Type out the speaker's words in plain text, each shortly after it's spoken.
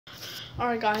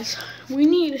Alright guys, we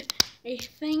need a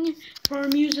thing for a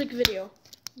music video.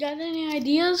 Got any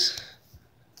ideas?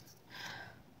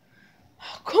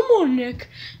 Come on, Nick.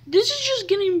 This is just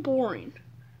getting boring.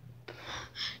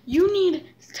 You need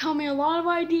to tell me a lot of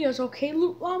ideas, okay,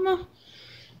 Loot Llama?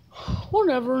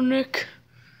 Whatever, Nick.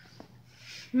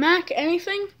 Mac,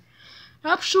 anything?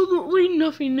 Absolutely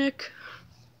nothing, Nick.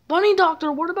 Bunny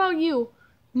Doctor, what about you?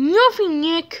 Nothing,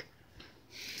 Nick.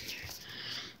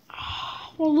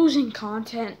 We're losing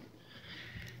content.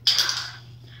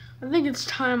 I think it's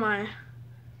time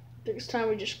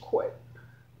we just quit.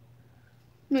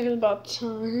 I think it's about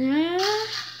time.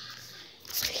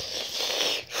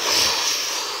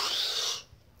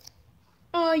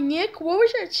 Nick, what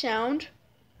was that sound?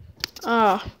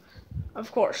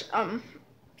 Of course. I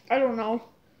don't know.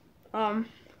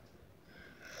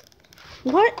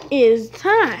 What is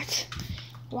that?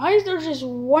 Why is there just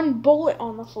one bullet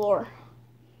on the floor?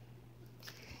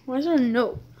 Why is there a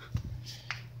note?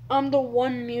 The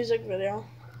one music video.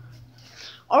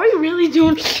 Are we really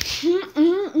doing?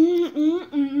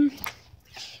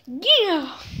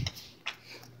 Yeah.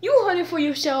 You heard it for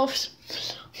yourselves.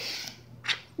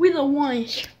 We're the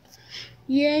ones.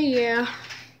 Yeah.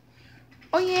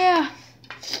 Oh yeah.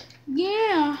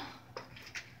 Yeah.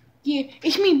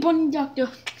 It's me, Bunny Doctor.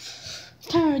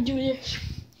 Time to do this.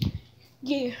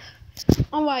 Yeah.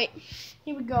 Alright.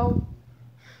 Here we go.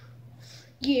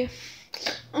 Yeah.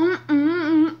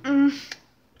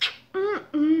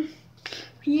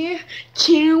 Yeah.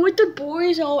 Chilling with the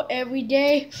boys all every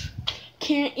day.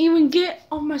 Can't even get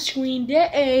on my screen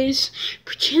days.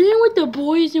 Chilling with the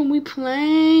boys and we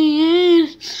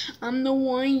playing. I'm the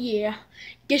one, yeah.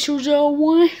 Guess who's the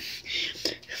one?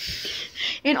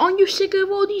 And aren't you sick of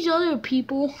all these other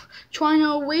people trying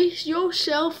to erase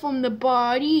yourself from the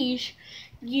bodies?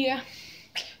 Yeah.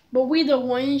 But we the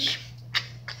ones.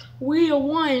 We the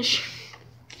ones.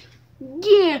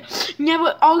 Yeah.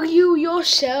 Never argue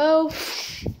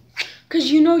yourself. Cause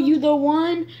you know you the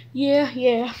one. Yeah.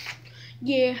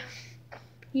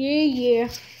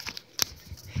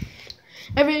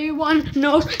 Everyone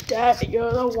knows that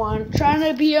you're the one. Trying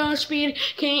to be on speed,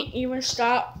 can't even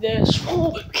stop this.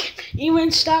 Oh, can't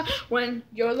even stop when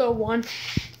you're the one.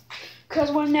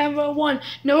 Cause we're number one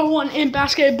in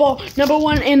basketball, number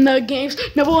one in the games,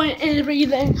 number one in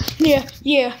everything.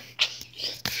 Yeah.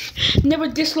 Never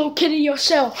dislocated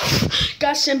yourself.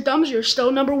 Got symptoms, you're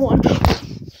still number one.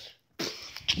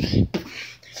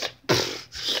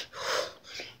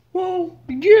 Whoa,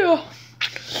 yeah,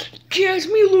 it's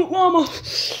me, Loot Llama.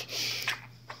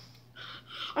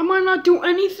 I might not do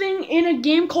anything in a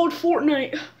game called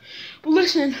Fortnite, but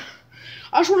listen,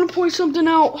 I just want to point something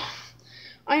out.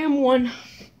 I am one.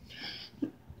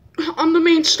 I'm the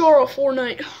main star of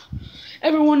Fortnite.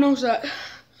 Everyone knows that.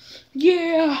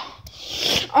 Yeah,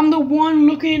 I'm the one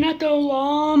looking at the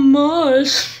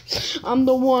llamas. I'm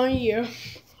the one, yeah.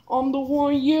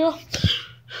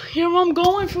 Here I'm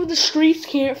going through the streets,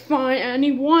 can't find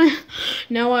anyone.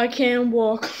 Now I can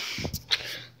walk.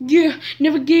 Yeah,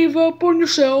 never give up on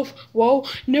yourself. Whoa,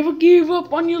 never give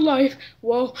up on your life.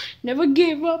 Whoa, never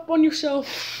give up on yourself.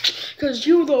 Cause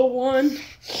you the one.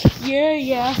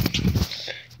 Yeah.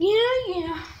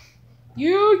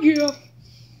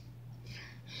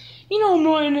 You know I'm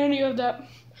not in any of that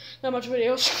much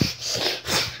videos.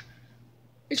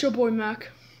 It's your boy Mac.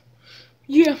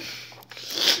 Yeah.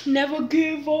 Never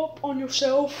give up on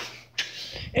yourself.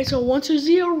 It's a 1 to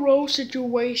 0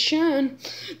 situation.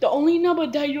 The only number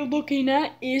that you're looking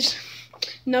at is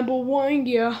number one,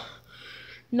 yeah.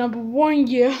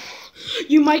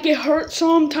 You might get hurt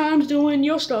sometimes doing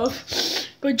your stuff,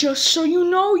 but just so you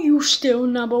know, you still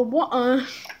number one.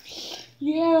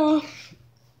 Yeah.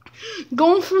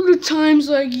 Going through the times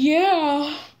like,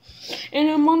 yeah. And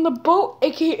I'm on the boat,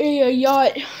 aka a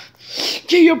yacht.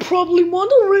 Yeah, you're probably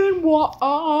wondering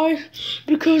why.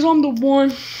 Because I'm the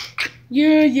one.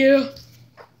 Yeah.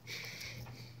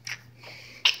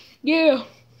 Yeah,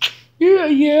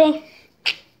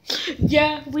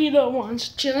 we the ones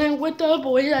chilling with the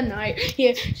boys at night.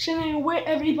 Yeah, chilling with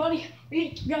everybody.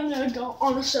 We gonna go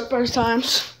on the supper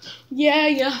times.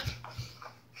 Yeah.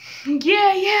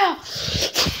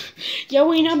 Yeah,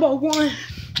 we number one.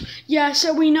 Yeah, I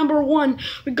said we number one.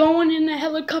 We're going in the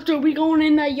helicopter. We going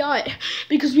in that yacht.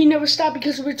 Because we never stop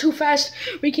because we're too fast.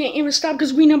 We can't even stop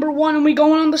because we number one and we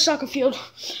going on the soccer field.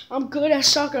 I'm good at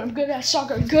soccer. Good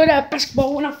at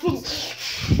basketball when I flew.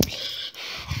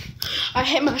 I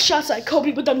hit my shots like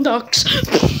Kobe with them ducks.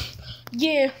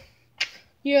 Yeah.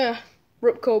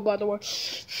 Rip code, by the way.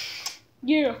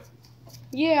 Yeah.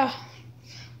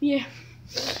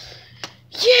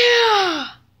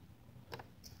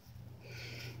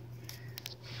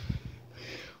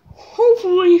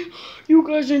 hopefully you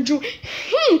guys enjoy.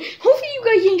 Hopefully you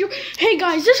guys enjoy. Hey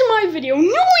guys, this is my video.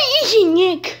 No, easy,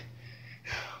 Nick.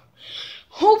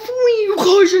 Hopefully you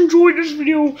guys enjoyed this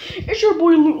video. It's your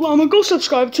boy Loot Llama. Go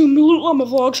subscribe to me, Loot Llama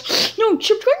Vlogs. No,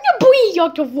 subscribe to Boy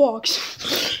Yaka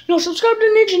Vlogs. No, subscribe to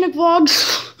Ninja Nick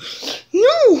Vlogs.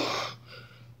 No.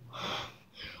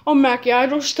 Oh, Mac,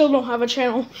 yeah, still don't have a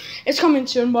channel. It's coming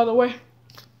soon, by the way.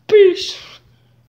 Peace.